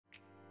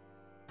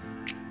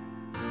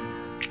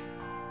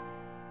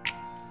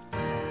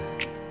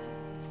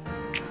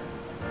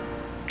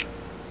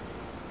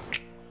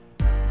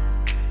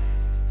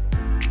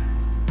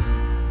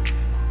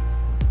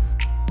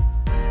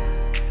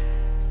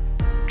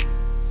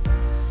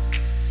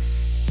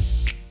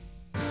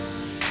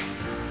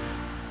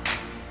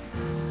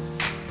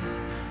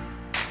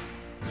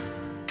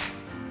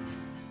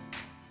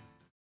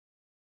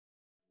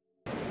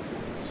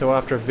so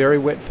after a very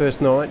wet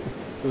first night,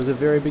 it was a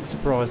very big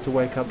surprise to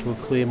wake up to a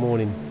clear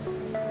morning.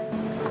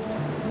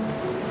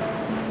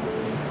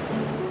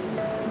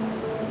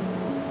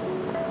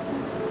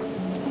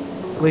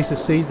 Lisa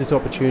seized this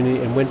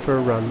opportunity and went for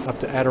a run up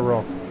to Adder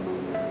Rock.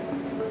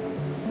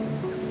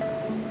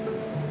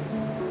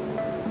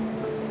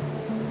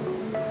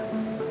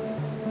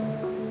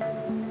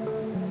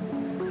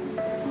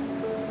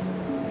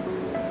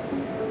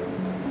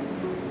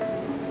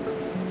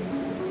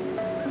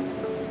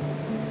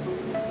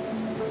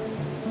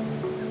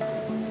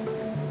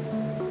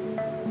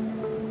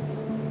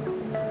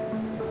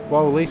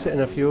 While Lisa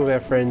and a few of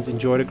our friends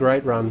enjoyed a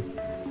great run,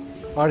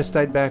 I just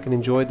stayed back and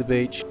enjoyed the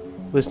beach,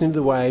 listening to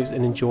the waves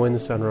and enjoying the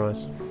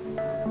sunrise.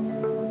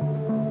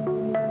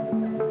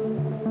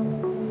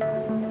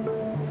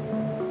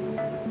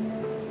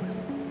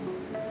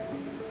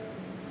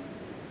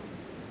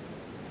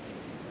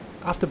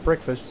 After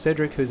breakfast,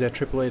 Cedric, who's our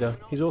trip leader,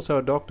 he's also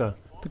a doctor.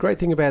 The great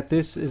thing about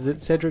this is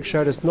that Cedric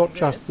showed us not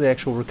just the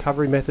actual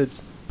recovery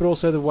methods, but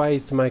also the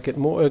ways to make it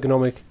more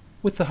ergonomic,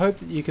 with the hope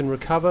that you can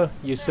recover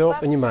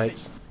yourself and your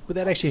mates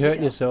without actually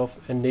hurting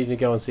yourself and needing to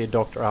go and see a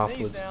doctor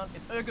afterwards. Down,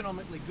 it's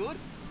ergonomically good.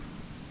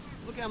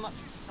 Look how much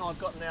I've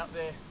gotten out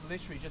there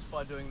literally just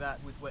by doing that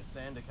with wet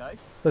sand, okay?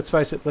 Let's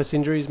face it, less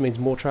injuries means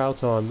more trail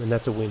time, and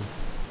that's a win.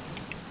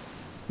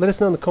 Let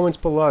us know in the comments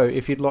below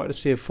if you'd like to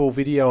see a full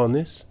video on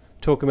this,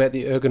 talking about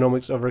the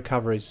ergonomics of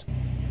recoveries.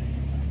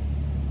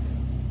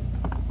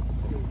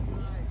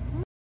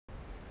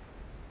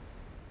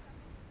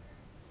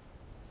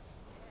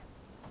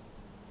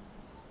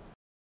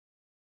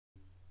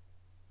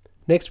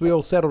 Next we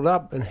all saddled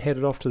up and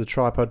headed off to the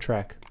tripod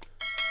track.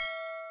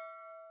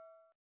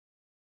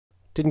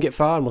 Didn't get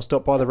far and we'll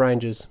stop by the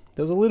rangers.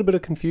 There was a little bit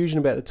of confusion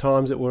about the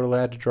times that we're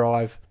allowed to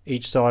drive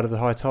each side of the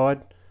high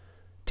tide.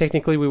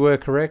 Technically we were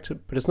correct,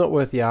 but it's not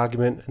worth the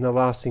argument, and the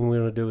last thing we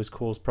want to do is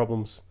cause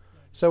problems.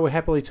 So we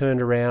happily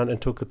turned around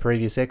and took the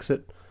previous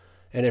exit,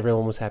 and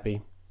everyone was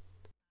happy.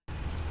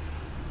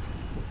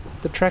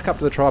 The track up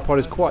to the tripod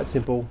is quite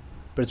simple,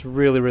 but it's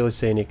really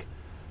scenic.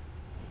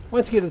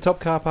 Once you get to the top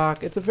car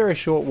park, it's a very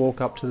short walk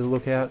up to the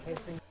lookout.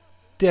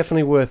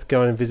 Definitely worth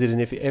going and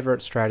visiting if you're ever at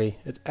Straddie.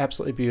 It's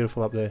absolutely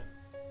beautiful up there.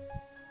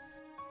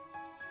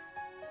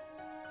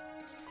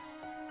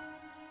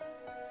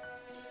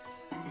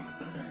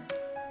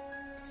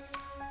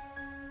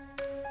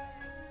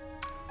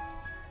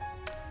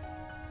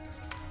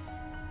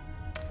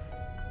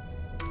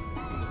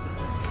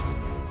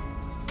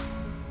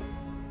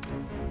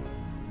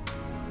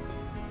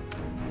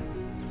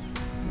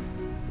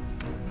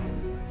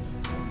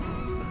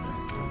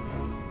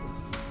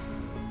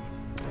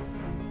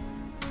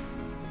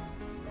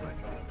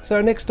 So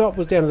our next stop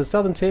was down to the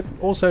southern tip,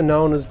 also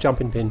known as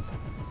Jumping Pin.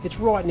 It's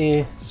right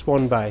near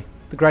Swan Bay.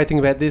 The great thing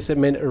about this, it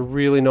meant a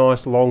really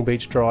nice long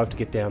beach drive to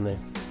get down there.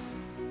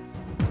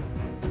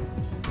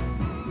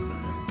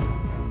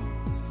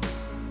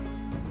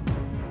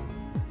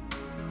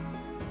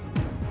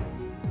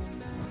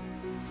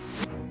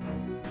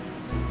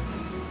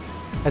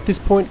 At this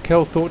point,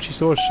 Kel thought she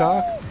saw a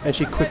shark and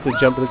she quickly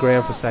jumped to the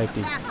ground for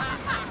safety.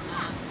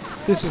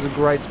 This was a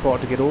great spot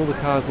to get all the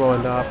cars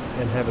lined up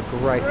and have a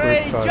great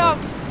group photo.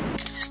 Jump.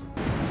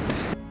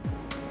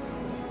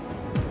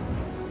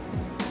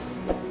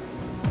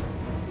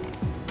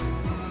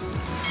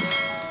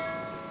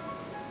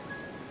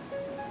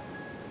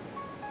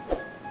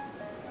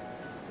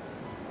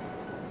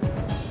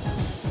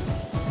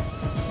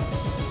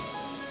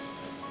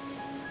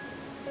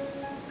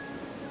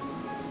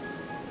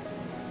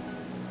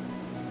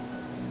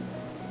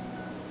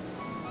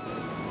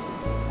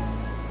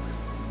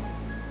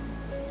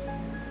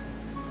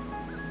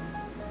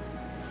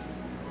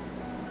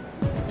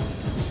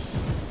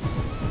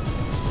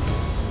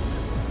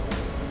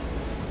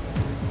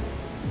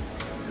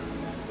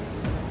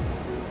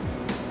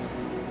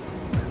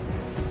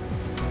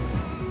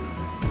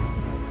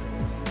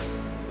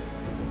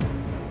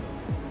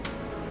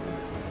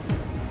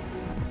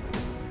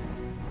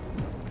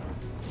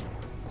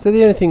 So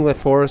the only thing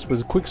left for us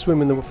was a quick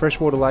swim in the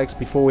freshwater lakes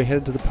before we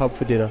headed to the pub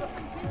for dinner.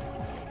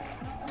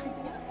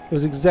 It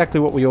was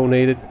exactly what we all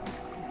needed.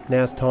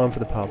 Now it's time for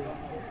the pub.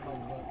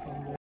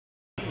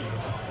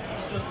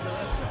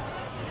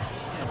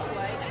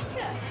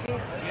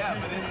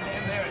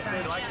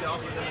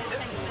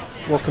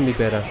 What can be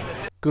better?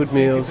 Good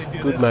meals,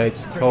 good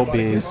mates, cold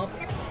beers,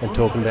 and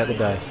talking about the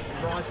day.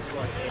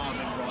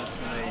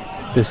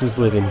 This is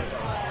living.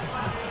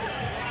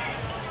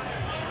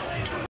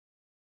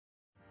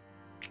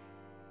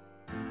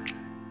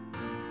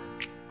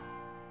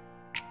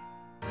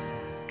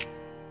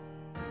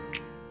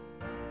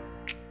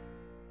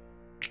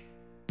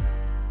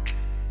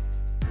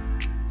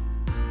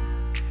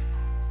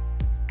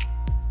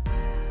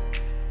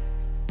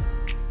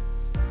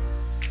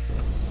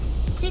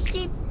 Jeep,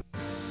 jeep.